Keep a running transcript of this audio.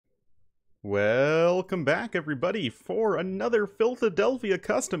Welcome back, everybody, for another Filthydelphia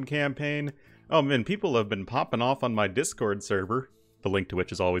custom campaign. Oh man, people have been popping off on my Discord server, the link to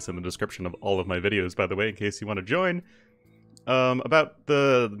which is always in the description of all of my videos, by the way, in case you want to join, about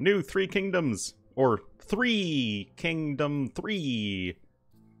the new Three Kingdoms, or Three Kingdom 3.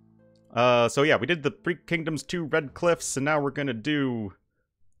 So yeah, we did the Three Kingdoms 2 Red Cliffs, and now we're gonna do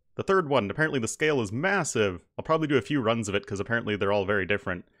the third one. Apparently the scale is massive. I'll probably do a few runs of it, because apparently they're all very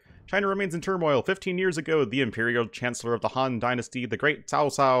different. China remains in turmoil. 15 years ago, the imperial chancellor of the Han dynasty, the great Cao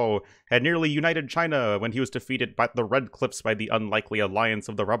Cao, had nearly united China when he was defeated by the Red Cliffs by the unlikely alliance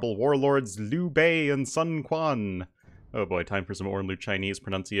of the rebel warlords Liu Bei and Sun Quan. Oh boy, time for some Ornlu Chinese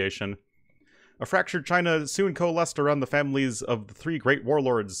pronunciation. A fractured China soon coalesced around the families of the three great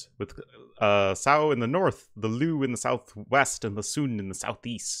warlords, with Cao in the north, the Liu in the southwest, and the Sun in the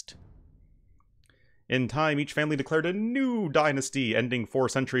southeast. In time, each family declared a new dynasty, ending 4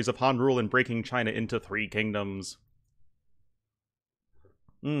 centuries of Han rule and breaking China into 3 kingdoms.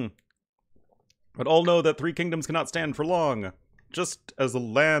 But all know that 3 kingdoms cannot stand for long. Just as a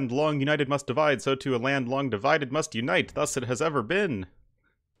land long united must divide, so too a land long divided must unite. Thus it has ever been.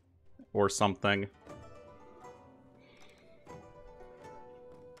 Or something.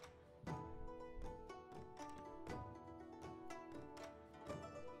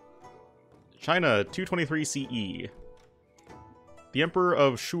 China, 223 CE. The Emperor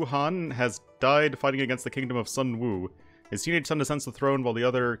of Shu Han has died fighting against the kingdom of Sun Wu. His teenage son ascends the throne while the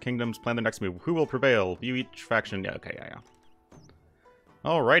other kingdoms plan their next move. Who will prevail? View each faction. Yeah, okay, yeah.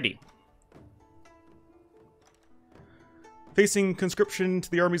 Alrighty. Facing conscription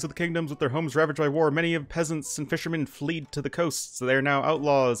to the armies of the kingdoms with their homes ravaged by war, many of peasants and fishermen fled to the coasts. They are now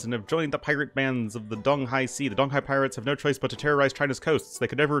outlaws and have joined the pirate bands of the Donghai Sea. The Donghai pirates have no choice but to terrorize China's coasts. They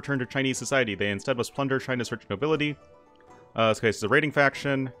could never return to Chinese society. They instead must plunder China's rich nobility. Okay, so it's a raiding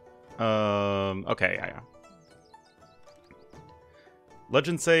faction. Okay, yeah.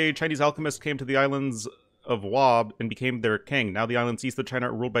 Legends say Chinese alchemists came to the islands of Wab and became their king. Now the islands east of China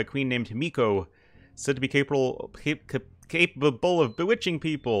are ruled by a queen named Himiko, said to be capable of bewitching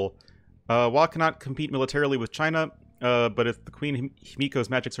people. Wa cannot compete militarily with China, but if the Queen Himiko's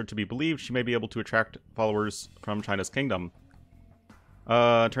magics are to be believed, she may be able to attract followers from China's kingdom.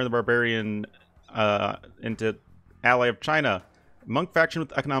 Turn the barbarian into ally of China. Monk faction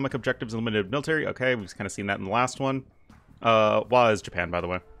with economic objectives and limited military. Okay, we've kind of seen that in the last one. Wa is Japan, by the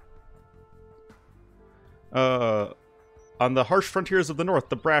way. On the harsh frontiers of the north,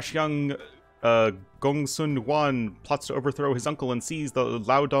 the brash young Gongsun Huan plots to overthrow his uncle and seize the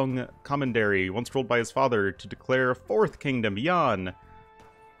Liaodong commandery, once ruled by his father, to declare a 4th kingdom, Yan.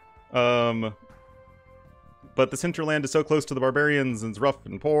 But this hinterland is so close to the barbarians and is rough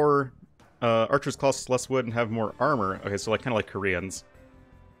and poor. Archers cost less wood and have more armor. Okay, so like kind of like Koreans.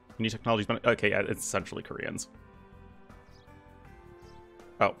 New technologies. Okay, yeah, it's essentially Koreans.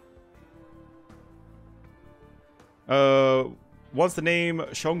 Oh. Once the name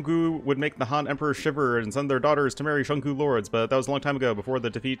Shongu would make the Han Emperor shiver and send their daughters to marry Shongu lords, but that was a long time ago, before the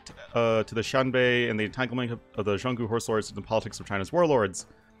defeat to the Xianbei and the entanglement of the Shongu horse lords in the politics of China's warlords.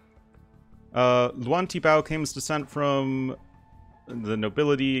 Luan Tibao claims descent from the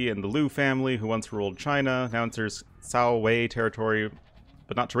nobility and the Liu family, who once ruled China. Now enters Cao Wei territory,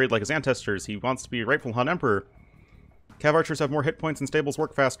 but not to raid like his ancestors. He wants to be a rightful Han Emperor. Cav archers have more hit points and stables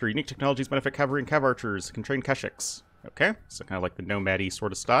work faster. Unique technologies benefit cavalry and cav archers. Can train Keshiks. Okay, so kind of like the nomad-y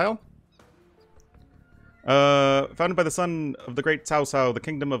sort of style. Founded by the son of the great Cao Cao, the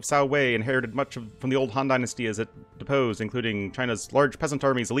kingdom of Cao Wei inherited much from the old Han dynasty as it deposed, including China's large peasant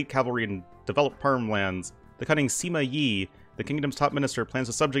armies, elite cavalry, and developed farmlands. The cunning Sima Yi, the kingdom's top minister, plans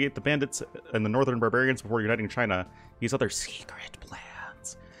to subjugate the bandits and the northern barbarians before uniting China. He has other secret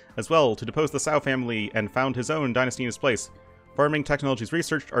plans as well to depose the Cao family and found his own dynasty in his place. Farming technologies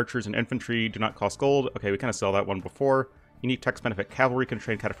researched, archers and infantry do not cost gold. Okay, we kind of saw that one before. Unique techs benefit cavalry, can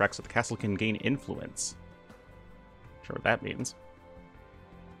train cataphracts so the castle can gain influence. Not sure what that means.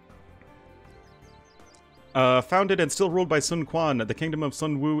 Founded and still ruled by Sun Quan, the kingdom of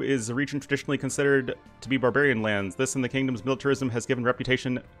Sun Wu is a region traditionally considered to be barbarian lands. This and the kingdom's militarism has given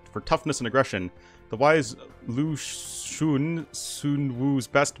reputation for toughness and aggression. The wise Lu Xun, Sun Wu's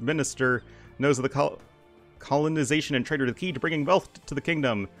best minister, knows of the colonization and trade are the key to bringing wealth to the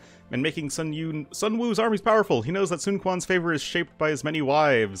kingdom and making Sun Wu's armies powerful. He knows that Sun Quan's favor is shaped by his many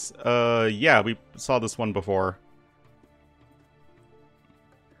wives. Yeah, we saw this one before.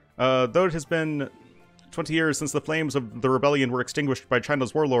 Though it has been 20 years since the flames of the rebellion were extinguished by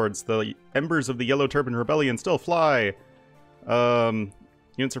China's warlords, the embers of the Yellow Turban Rebellion still fly.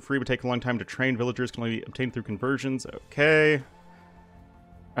 Units are free but take a long time to train. Villagers can only be obtained through conversions. Okay.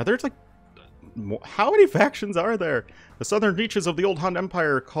 Are there, like, How many factions are there? The southern reaches of the old Han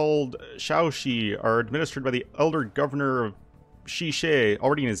Empire, called Shaoxi, are administered by the elder governor of Xishe,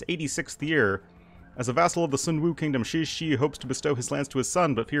 already in his 86th year. As a vassal of the Sun Wu kingdom, Xishe hopes to bestow his lands to his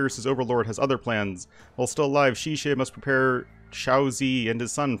son, but fears his overlord has other plans. While still alive, Xishe must prepare Shaozi and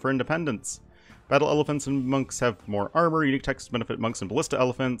his son for independence. Battle elephants and monks have more armor. Unique texts benefit monks and ballista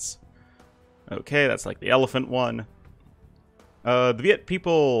elephants. Okay, that's like the elephant one. The Viet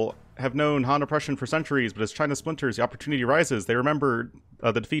people have known Han oppression for centuries, but as China splinters, the opportunity rises. They remember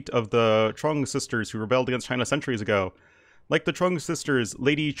the defeat of the Trong sisters who rebelled against China centuries ago. Like the Trong sisters,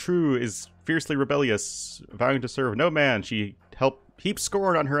 Lady True is fiercely rebellious, vowing to serve no man. She helped heap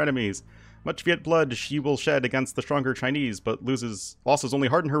scorn on her enemies. Much Viet blood she will shed against the stronger Chinese, but losses only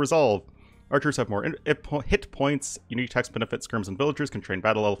harden her resolve. Archers have more hit points. Unique text benefit skirms and villagers can train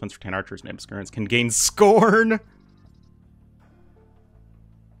battle elephants. Retain archers named skirms can gain scorn.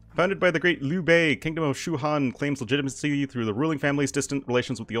 Founded by the great Liu Bei, Kingdom of Shu Han claims legitimacy through the ruling family's distant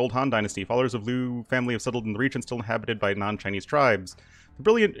relations with the old Han dynasty. Followers of Liu family have settled in the region still inhabited by non-Chinese tribes. The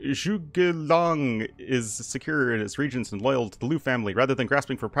brilliant Zhuge Liang is secure in his regions and loyal to the Liu family. Rather than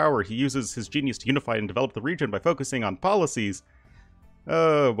grasping for power, he uses his genius to unify and develop the region by focusing on policies.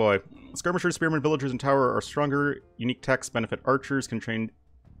 Oh boy. Skirmishers, spearmen, villagers, and tower are stronger. Unique text benefit archers can train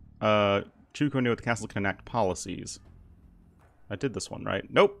Chuko with the castle can enact policies. I did this one, right?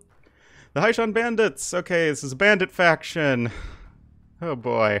 Nope. The Haishan Bandits! Okay, this is a bandit faction. Oh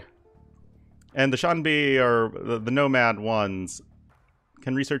boy. And the Shanbi are the nomad ones.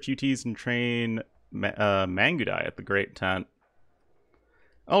 Can research UTs and train Mangudai at the Great Tent.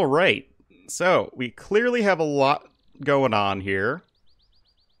 Alright. So, we clearly have a lot going on here.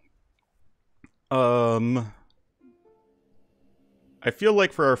 I feel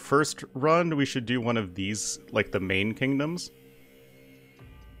like for our first run, we should do one of these, like the main kingdoms.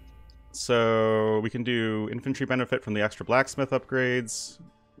 So we can do infantry benefit from the extra blacksmith upgrades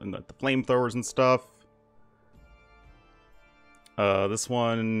and the flamethrowers and stuff. This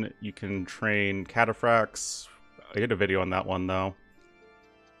one you can train cataphracts. I did a video on that one though.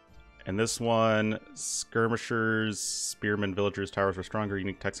 And this one, skirmishers, spearmen, villagers, towers are stronger.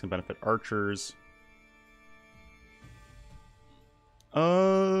 Unique text can benefit archers.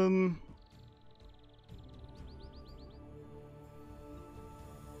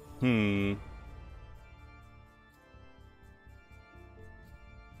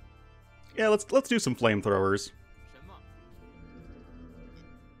 Yeah, let's do some flamethrowers.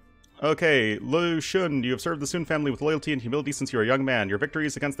 Okay, Lu Shun, you have served the Sun family with loyalty and humility since you are a young man. Your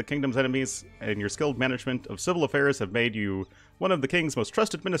victories against the kingdom's enemies and your skilled management of civil affairs have made you one of the king's most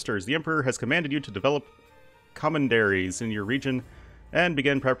trusted ministers. The emperor has commanded you to develop commanderies in your region and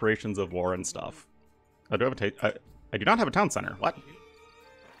begin preparations of war and stuff. I do not have a town center. What?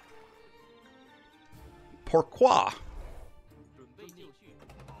 Pourquoi?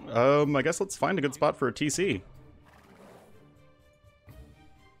 I guess let's find a good spot for a TC.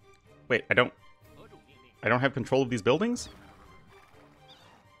 Wait, I don't have control of these buildings?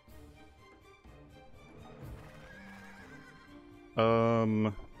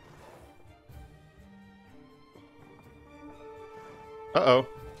 Uh-oh. Oh,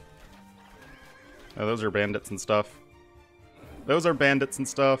 those are bandits and stuff. Those are bandits and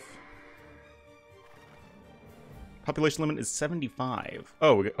stuff. Population limit is 75.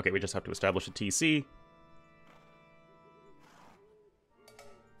 Oh, okay, we just have to establish a TC.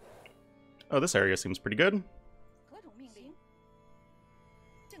 Oh, this area seems pretty good.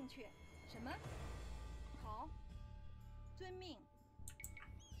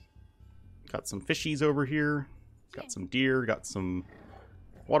 Got some fishies over here. Got some deer. Got some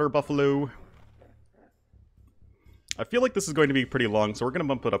water buffalo. I feel like this is going to be pretty long, so we're going to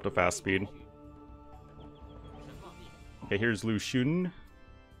bump it up to fast speed. Okay, here's Lu Shun.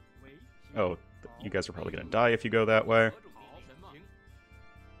 Oh, you guys are probably going to die if you go that way.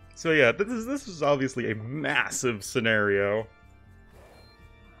 So yeah, this is obviously a massive scenario.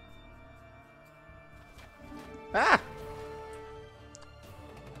 Ah!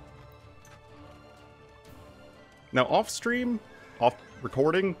 Now off stream, off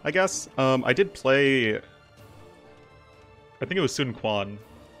recording, I guess, I did play, I think it was Sun Quan,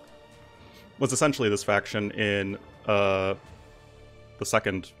 was essentially this faction in the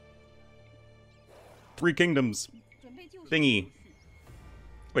second Three Kingdoms thingy.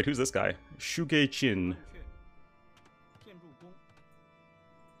 Wait, who's this guy? Shuge Chin.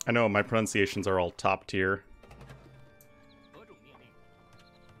 I know my pronunciations are all top tier.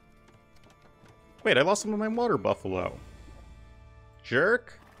 Wait, I lost some of my water buffalo.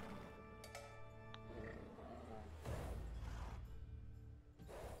 Jerk.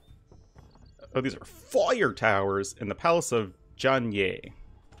 Oh, these are fire towers in the palace of Jianye.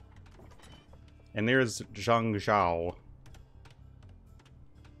 And there's Zhang Zhao.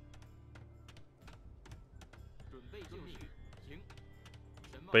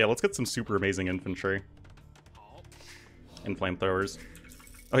 But yeah, let's get some super amazing infantry. And flamethrowers.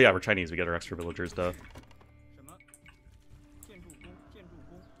 Oh yeah, we're Chinese, we get our extra villagers, duh.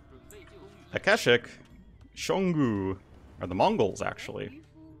 Akashik, Shongu are the Mongols, actually.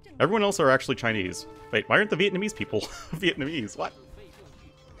 Everyone else are actually Chinese. Wait, why aren't the Vietnamese people Vietnamese? What?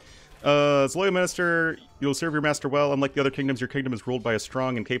 As loyal minister, you'll serve your master well. Unlike the other kingdoms, your kingdom is ruled by a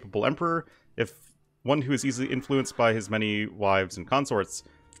strong and capable emperor, if one who is easily influenced by his many wives and consorts.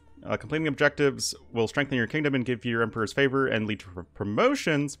 Completing objectives will strengthen your kingdom and give you your emperor's favor and lead to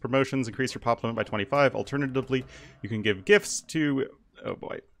promotions. Promotions increase your pop limit by 25. Alternatively, you can give gifts to... Oh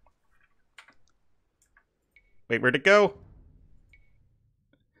boy. Wait, where'd it go?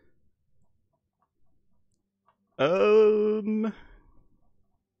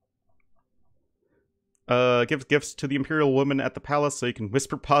 Give gifts to the imperial woman at the palace so you can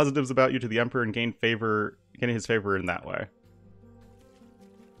whisper positives about you to the emperor and gain his favor in that way.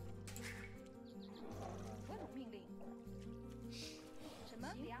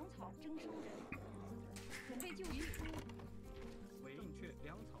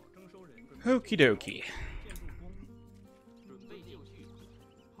 Okie dokie.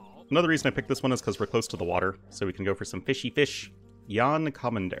 Another reason I picked this one is because we're close to the water, so we can go for some fishy fish. Yan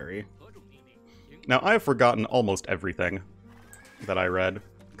Commentary. Now, I've forgotten almost everything that I read,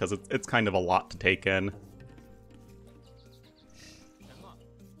 because it's kind of a lot to take in.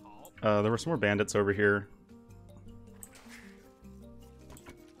 There were some more bandits over here.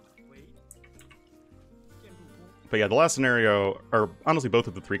 But yeah, the last scenario, or honestly both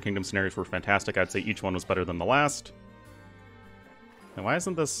of the Three Kingdoms scenarios were fantastic. I'd say each one was better than the last. And why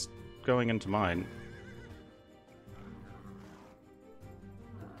isn't this going into mine?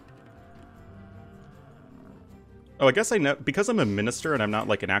 Oh, I guess I know, because I'm a minister and I'm not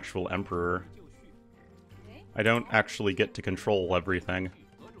like an actual emperor, I don't actually get to control everything.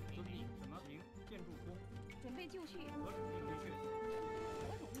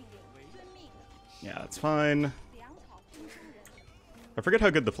 Yeah, that's fine. I forget how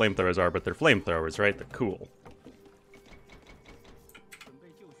good the flamethrowers are, but they're flamethrowers, right? They're cool.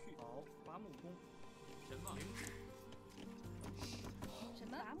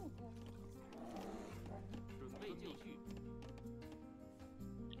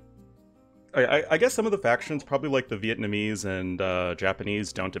 I guess some of the factions, probably like the Vietnamese and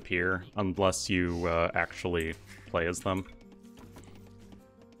Japanese, don't appear unless you actually play as them.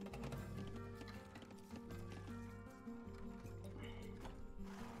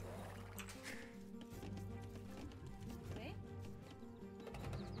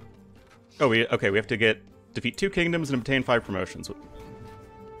 Oh, we have to defeat 2 kingdoms and obtain 5 promotions.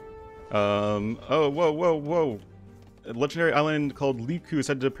 Oh, whoa. A legendary island called Liku is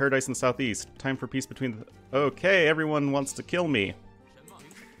headed to paradise in the southeast. Time for peace between the... Okay, everyone wants to kill me.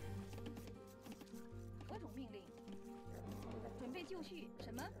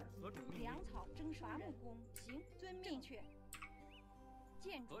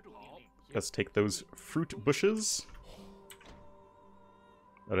 Let's take those fruit bushes.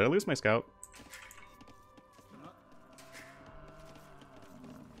 Oh, did I lose my scout?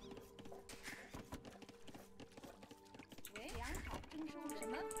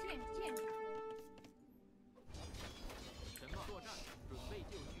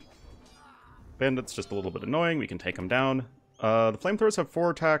 Bandits just a little bit annoying. We can take them down. The flamethrowers have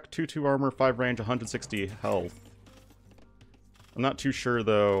 4 attack, 2 armor, 5 range, 160 health. I'm not too sure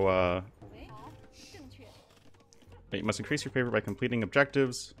though. You must increase your favor by completing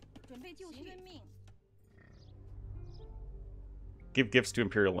objectives. Give gifts to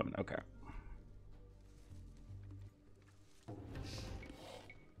imperial women. Okay.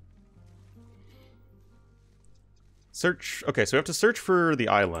 Search. Okay, so we have to search for the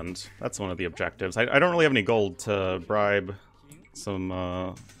island. That's one of the objectives. I don't really have any gold to bribe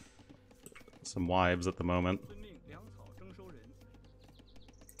some wives at the moment.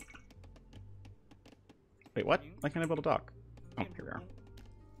 Wait, what? Why can't I build a dock? Oh, here we are.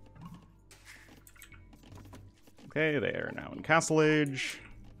 Okay, they are now in Castle Age.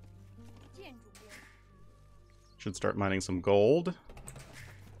 Should start mining some gold.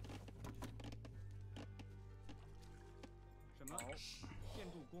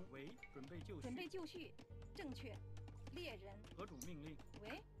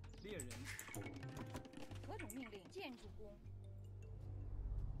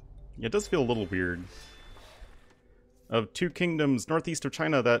 Yeah, it does feel a little weird. of 2 kingdoms northeast of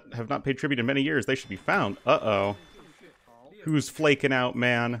China that have not paid tribute in many years. They should be found. Uh-oh. Who's flaking out,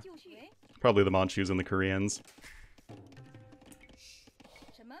 man? Probably the Manchus and the Koreans.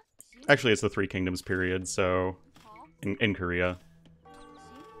 Actually, it's the 3 kingdoms period, so... In Korea.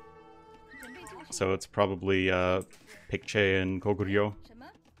 So it's probably, Picche and Koguryo.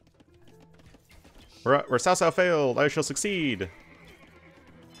 Where Cao Cao failed, I shall succeed!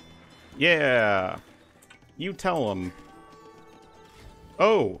 Yeah! You tell him.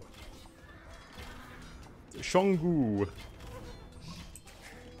 Oh! Shonggu.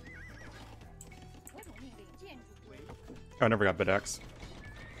 Oh, I never got Bidex.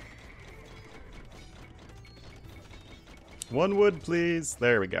 1 wood, please.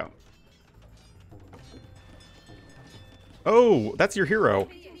 There we go. Oh, that's your hero.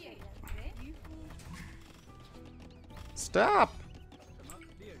 Stop!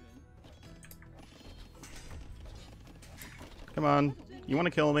 Come on. You want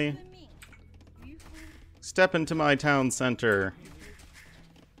to kill me? Step into my town center.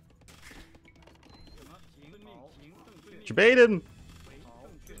 Debate him!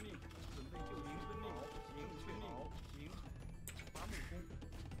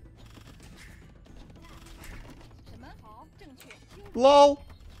 LOL!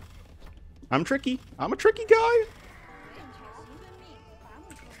 I'm tricky. I'm a tricky guy!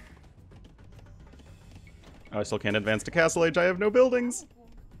 Oh, I still can't advance to Castle Age. I have no buildings.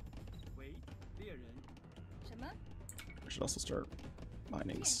 I should also start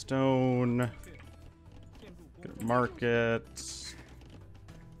mining stone. Get a market.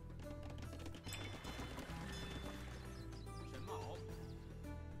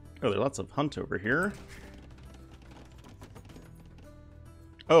 Oh, there are lots of hunt over here.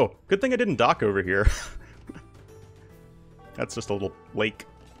 Oh, good thing I didn't dock over here. That's just a little lake.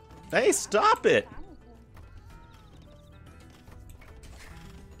 Hey, stop it!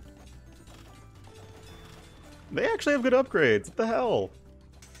 They actually have good upgrades. What the hell?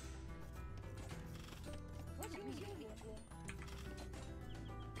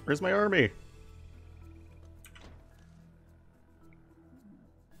 Where's my army?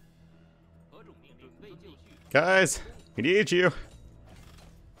 Guys, we need you.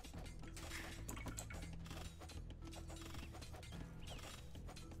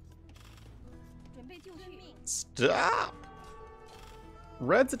 Stop!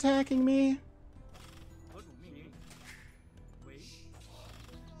 Red's attacking me?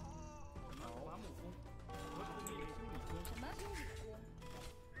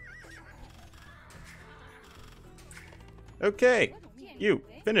 Okay, you,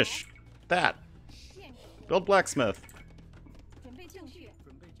 finish that. Build blacksmith.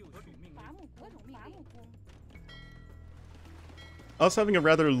 Us having a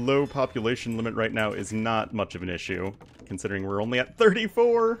rather low population limit right now is not much of an issue, considering we're only at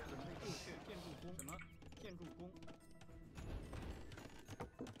 34.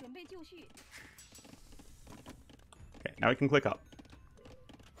 Okay, now we can click up.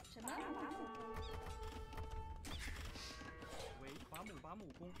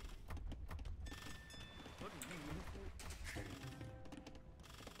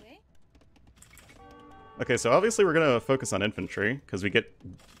 Okay, so obviously we're gonna focus on infantry, because we get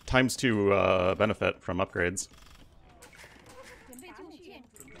 ×2 benefit from upgrades.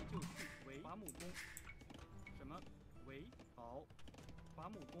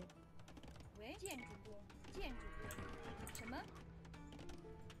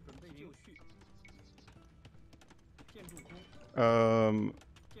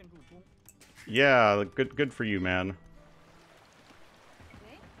 Yeah, good for you, man.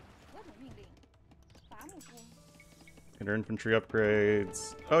 Get our infantry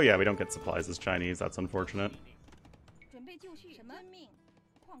upgrades. Oh yeah, we don't get supplies as Chinese. That's unfortunate.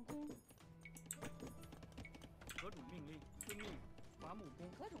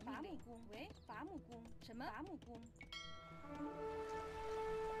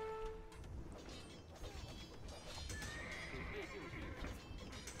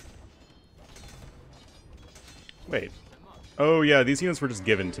 Wait. Oh yeah, these units were just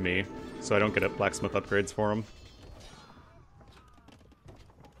given to me, so I don't get blacksmith upgrades for them.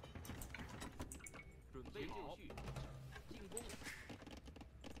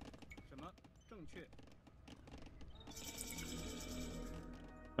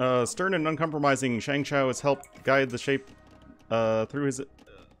 Stern and uncompromising Shang Chao has helped guide the shape through his...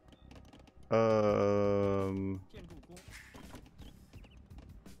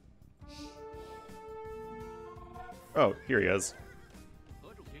 Oh, here he is.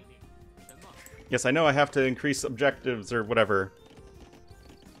 Yes, I know I have to increase objectives or whatever.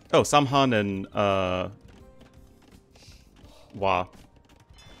 Oh, Samhan and Wow.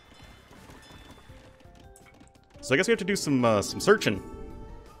 So I guess we have to do some searching.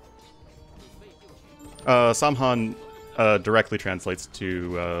 Samhan directly translates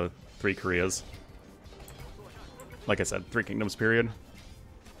to 3 Koreas. Like I said, 3 Kingdoms period.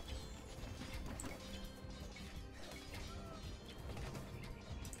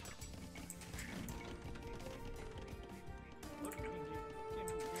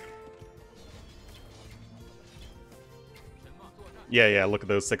 Yeah, look at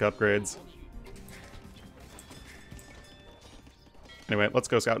those sick upgrades. Anyway, let's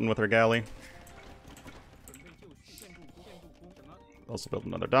go scouting with our galley. Also build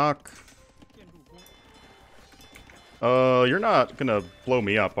another dock. You're not gonna blow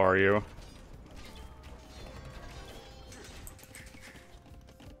me up, are you?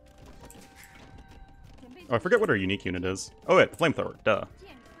 Oh, I forget what our unique unit is. Oh wait, flamethrower, duh.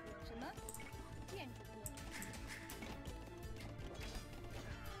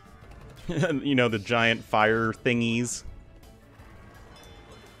 You know, the giant fire thingies.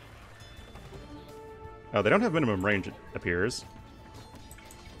 Oh, they don't have minimum range, it appears.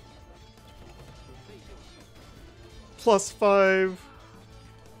 +5.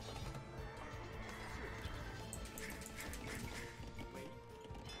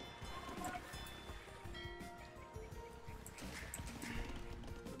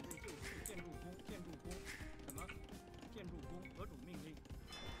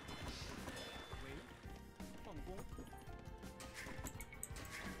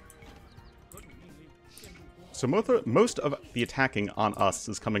 So most of the attacking on us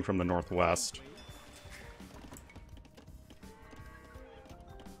is coming from the northwest.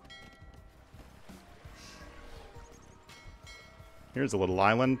 Here's a little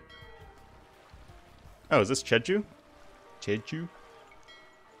island. Oh, is this Jeju? Jeju?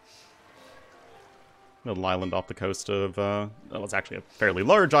 Little island off the coast of, well, it's actually a fairly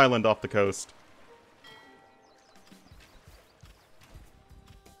large island off the coast.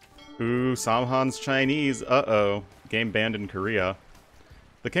 Ooh, Samhan's Chinese. Uh-oh. Game banned in Korea.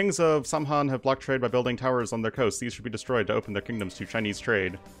 The kings of Samhan have blocked trade by building towers on their coast. These should be destroyed to open their kingdoms to Chinese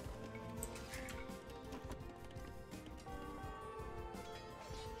trade.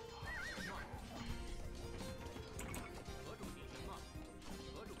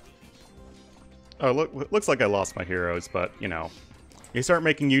 Oh, looks like I lost my heroes, but, you know. You start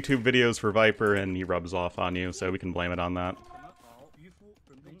making YouTube videos for Viper and he rubs off on you, so we can blame it on that.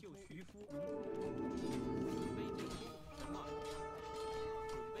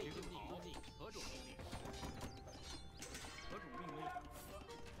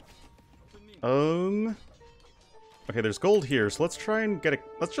 Okay, there's gold here, so let's try and get a...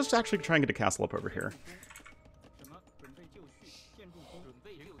 Let's just actually try and get a castle up over here.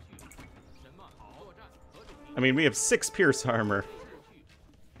 I mean, we have 6 pierce armor.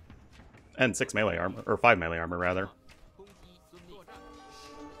 And 6 melee armor, or 5 melee armor, rather.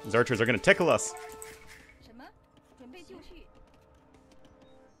 These archers are gonna tickle us.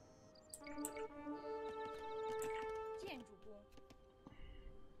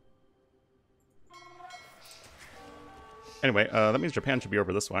 Anyway, that means Japan should be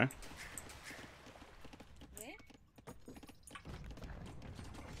over this way.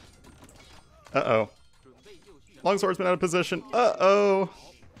 Uh-oh. Longsword's out of position. Uh-oh.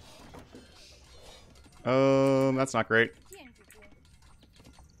 That's not great.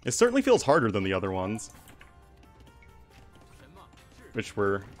 It certainly feels harder than the other ones. Which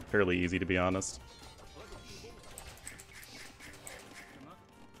were fairly easy, to be honest.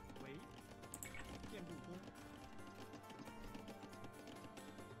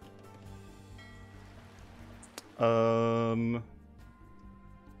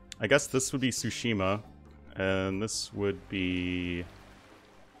 I guess this would be Tsushima, and this would be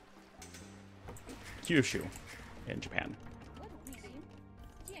Kyushu in Japan.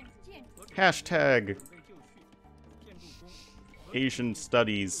 Hashtag Asian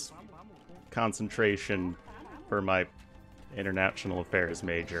Studies concentration for my international affairs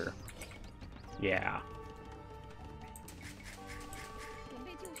major. Yeah.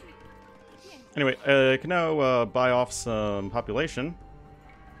 Anyway, I can now buy off some population.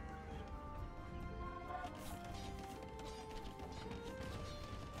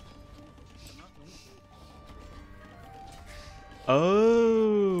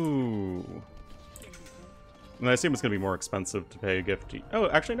 Oh. And I assume it's going to be more expensive to pay a gift. Oh,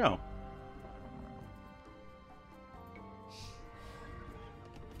 actually, no.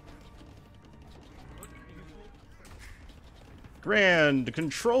 Grand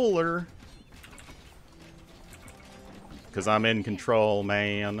Controller. Because I'm in control,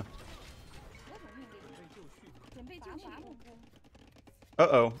 man.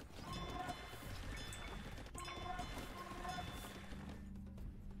 Uh-oh.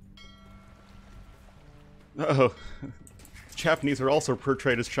 Uh-oh. Japanese are also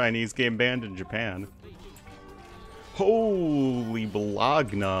portrayed as Chinese, game banned in Japan. Holy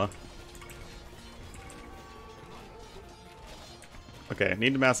Bologna. Okay, I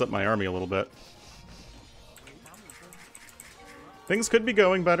need to mass up my army a little bit. Things could be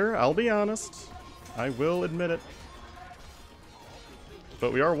going better, I'll be honest. I will admit it.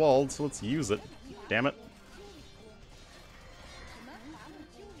 But we are walled, so let's use it. Damn it.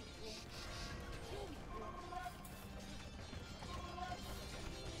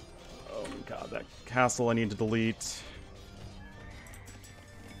 Oh my god, that castle I need to delete.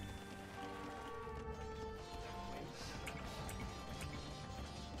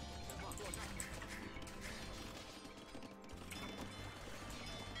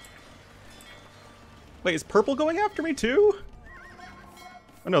 Wait, is purple going after me too?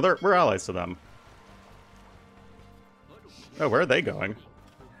 Oh no, we're allies to them. Oh, where are they going?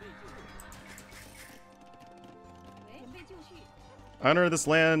 Honor this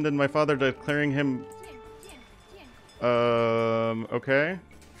land and my father declaring him... okay.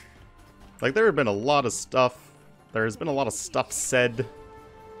 Like, there have been a lot of stuff. There's been a lot of stuff said.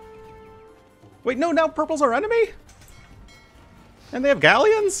 Wait, no, now purple's our enemy? And they have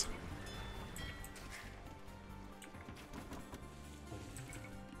galleons?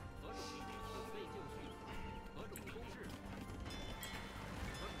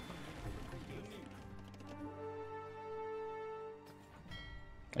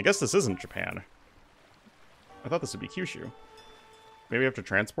 I guess this isn't Japan. I thought this would be Kyushu. Maybe we have to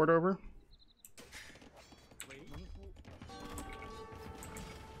transport over?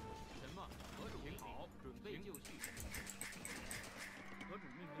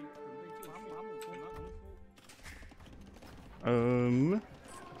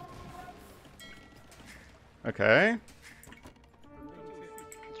 Okay.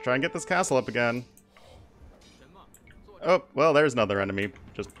 Let's try and get this castle up again. Oh, well, there's another enemy.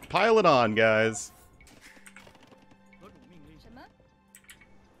 Just pile it on, guys.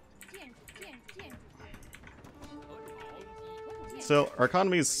 So, our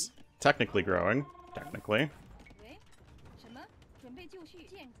economy's technically growing. Technically.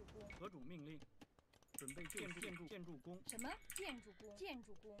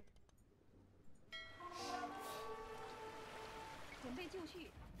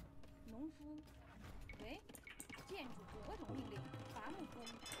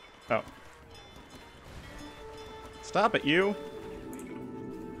 Oh. Stop it, you!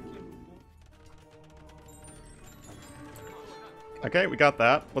 Okay, we got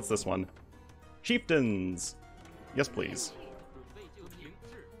that. What's this one? Chieftains! Yes, please.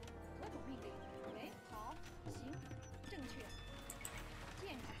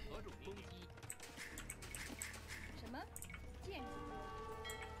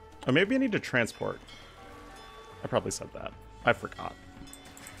 Oh, maybe I need to transport. I probably said that. I forgot.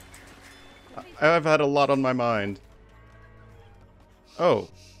 I've had a lot on my mind. Oh.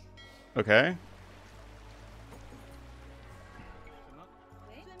 Okay.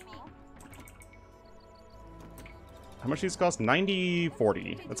 How much these cost?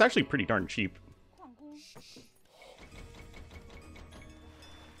 90.40. That's actually pretty darn cheap.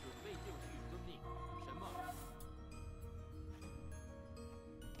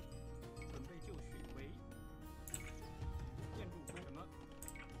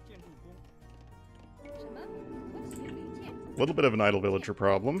 A little bit of an idle villager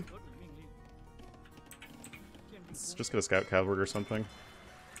problem. Let's just get a scout cavalry or something.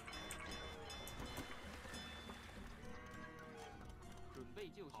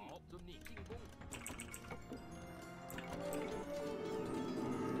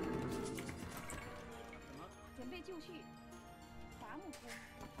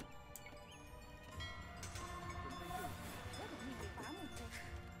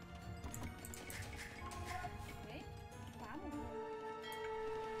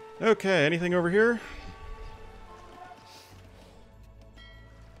 Okay, anything over here?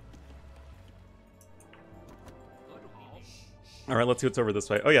 Alright, let's see what's over this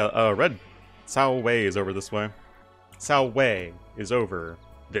way. Oh yeah, red Cao Wei is over this way. Cao Wei is over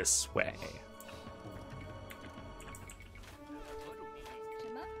this way.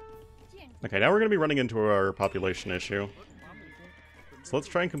 Okay, now we're going to be running into our population issue. So let's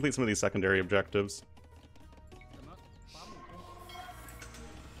try and complete some of these secondary objectives.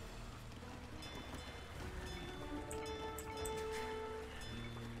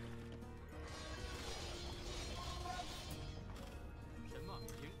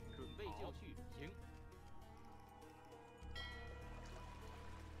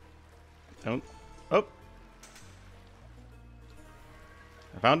 Don't. Oh!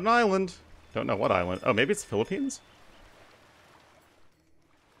 I found an island. Don't know what island. Oh, maybe it's the Philippines?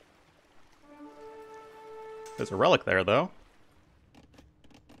 There's a relic there, though.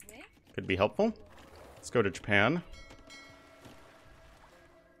 Could be helpful. Let's go to Japan.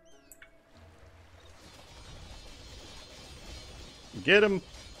 Get him!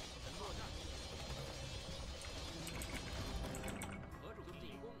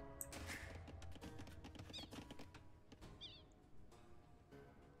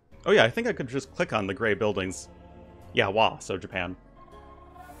 Oh yeah, I think I could just click on the gray buildings. Yeah, wow, so Japan.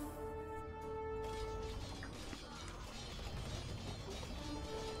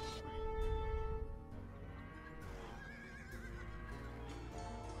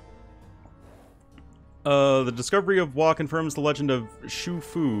 The discovery of Wa confirms the legend of Shu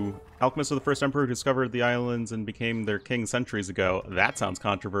Fu, alchemist of the first emperor who discovered the islands and became their king centuries ago. That sounds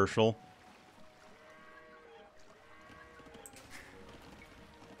controversial.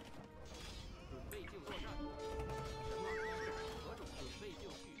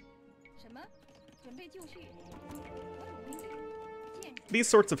 These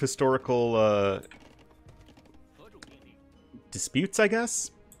sorts of historical disputes, I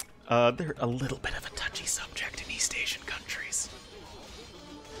guess, they're a little bit of a touchy subject in East Asian countries.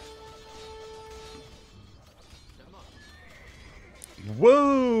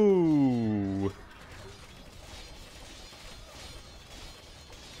 Whoa!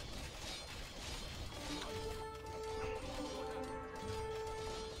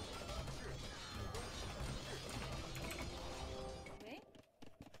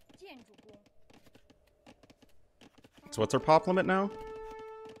 So what's our pop limit now?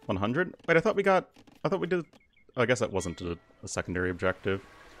 100? Wait, I thought we did... Oh, I guess that wasn't a secondary objective.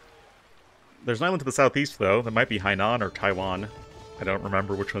 There's an island to the southeast, though. That might be Hainan or Taiwan. I don't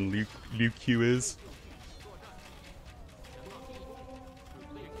remember which one Liu Q is.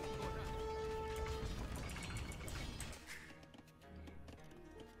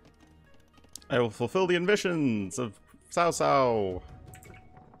 I will fulfill the ambitions of Cao Cao.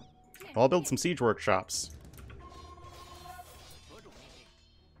 I'll build some siege workshops.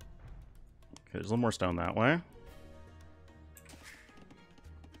 Okay, there's a little more stone that way.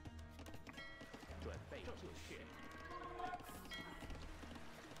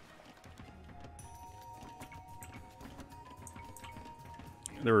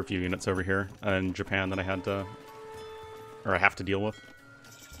 There were a few units over here in Japan that I had to... or I have to deal with.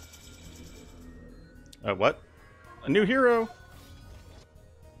 What? A new hero!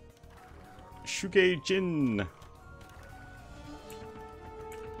 Shuge Jin!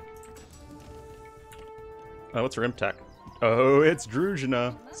 Oh, what's her imp tech? Oh, it's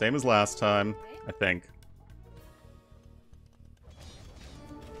Druzhina. Same as last time, I think.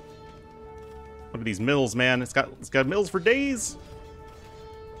 Look at these mills, man. It's got mills for days!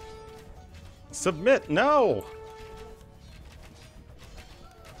 Submit! No!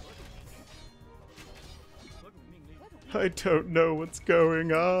 I don't know what's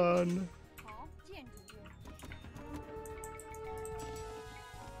going on.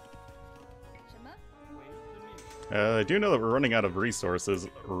 I do know that we're running out of resources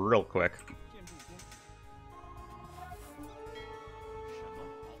real quick.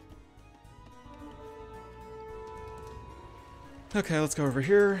 Okay, let's go over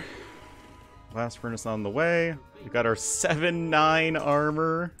here. Blast furnace on the way. We've got our 7-9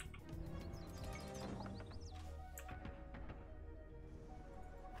 armor.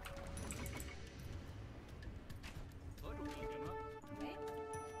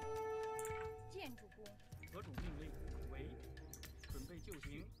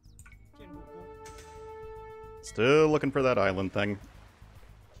 Still looking for that island thing.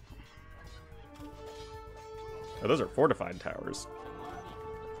 Oh, those are fortified towers.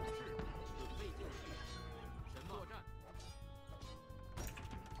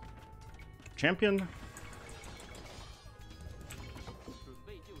 Champion.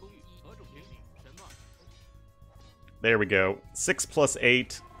 There we go. 6 plus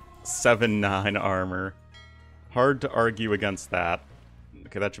 8, 7-9 armor. Hard to argue against that.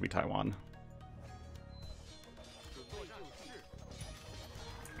 Okay, that should be Taiwan.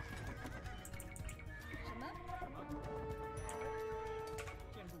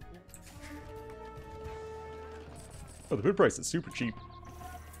 Oh, the food price is super cheap.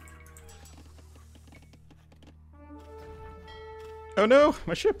 Oh no,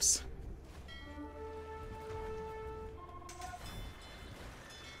 my ships!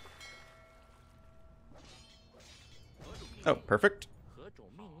 Oh, perfect.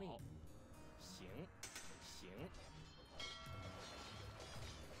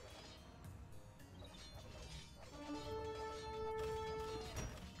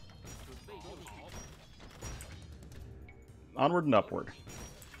 onward and upward.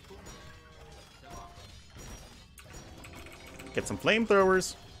 Get some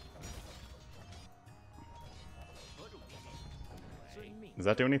flamethrowers. Does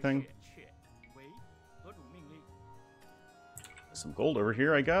that do anything? Some gold over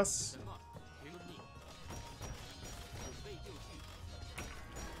here, I guess.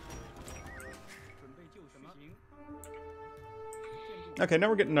 Okay, now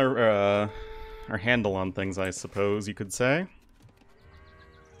we're getting our handle on things, I suppose you could say.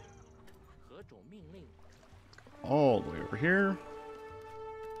 All the way over here.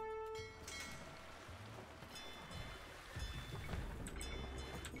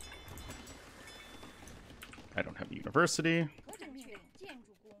 I don't have the university.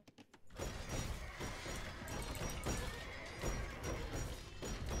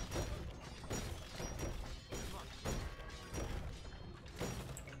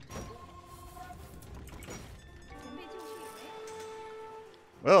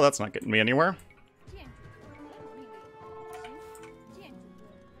 Well, that's not getting me anywhere.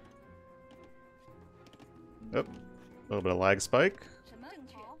 Oh, a little bit of lag spike.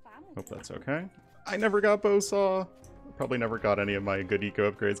 Hope that's okay. I never got bowsaw. Probably never got any of my good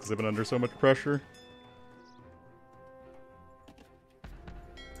eco upgrades because I've been under so much pressure.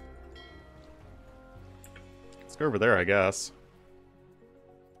 Let's go over there, I guess.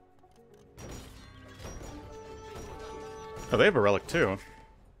 Oh, they have a relic too.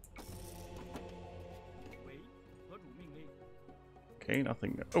 Okay,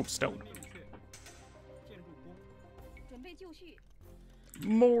 nothing. Oh, stone.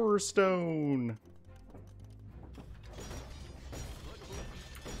 More stone.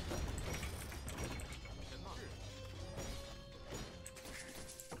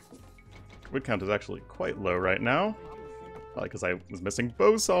 Wood count is actually quite low right now. Probably because I was missing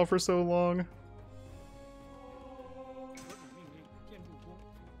bowsaw for so long.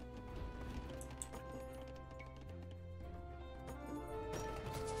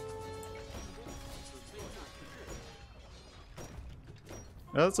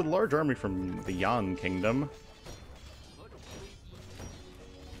 That's a large army from the Yan Kingdom.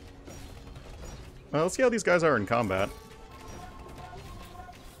 Well, let's see how these guys are in combat.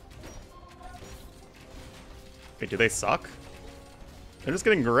 Wait, do they suck? They're just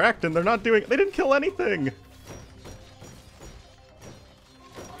getting wrecked and they're not doing... They didn't kill anything!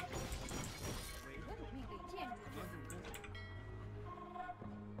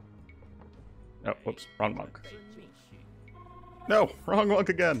 Oh, whoops. Wrong monk. No! Wrong monk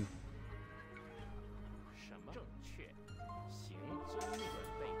again!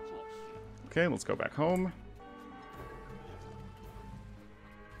 Okay, let's go back home.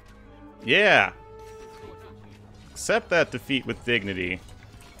 Yeah! Accept that defeat with dignity.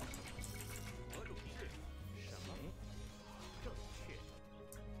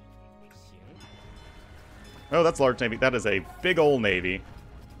 Oh, that's large navy. That is a big old navy.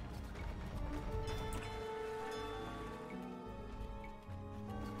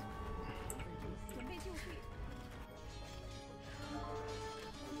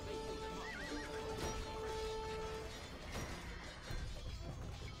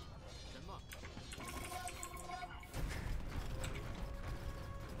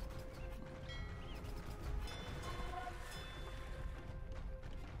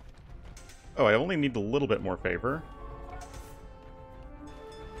 Oh, I only need a little bit more favor.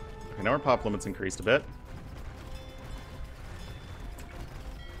 Okay, now our pop limit's increased a bit.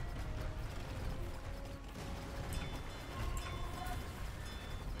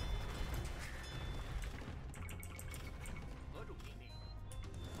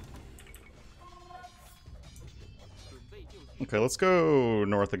 Okay, let's go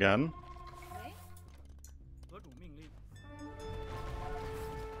north again.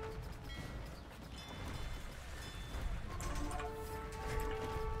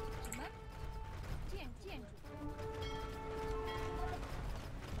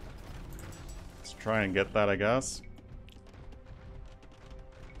 Try and get that, I guess.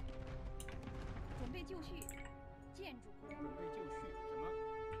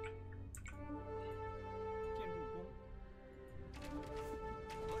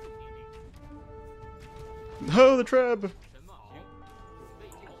 Oh, the treb!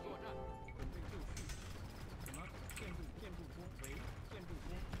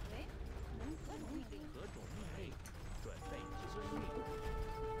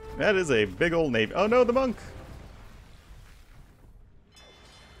 That is a big old navy. Oh no, the monk!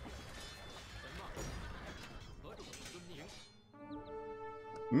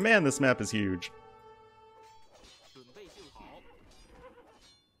 Man, this map is huge.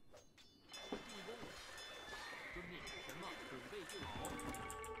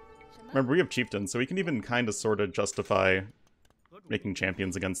 Remember, we have chieftains, so we can even kind of sort of justify making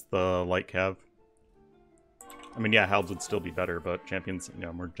champions against the light cav. I mean, yeah, halbs would still be better, but champions, you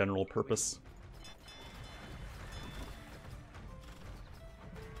know, more general purpose.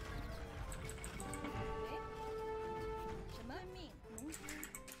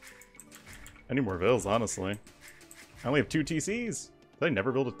 I need more vills, honestly. I only have 2 TCs. Did I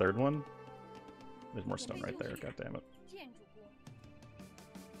never build a third one? There's more stone right there, god damn it.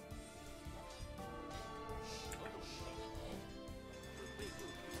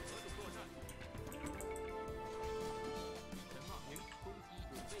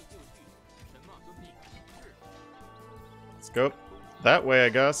 Let's go that way, I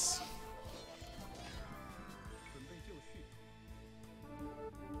guess.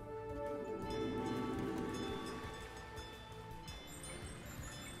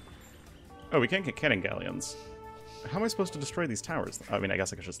 Oh, we can't get cannon galleons. How am I supposed to destroy these towers? I mean, I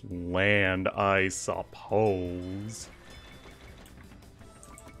guess I could just land, I suppose.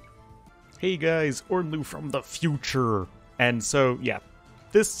 Hey guys, Ornlu from the future! And so, yeah,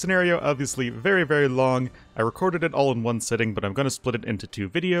 this scenario obviously very, very long. I recorded it all in one sitting, but I'm going to split it into 2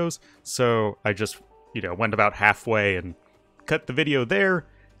 videos, so I just, you know, went about halfway and cut the video there.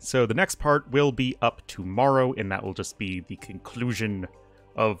 So the next part will be up tomorrow, and that will just be the conclusion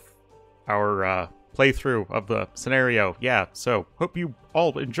of our playthrough of the scenario. Yeah, so hope you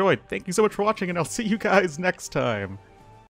all enjoyed. Thank you so much for watching, and I'll see you guys next time.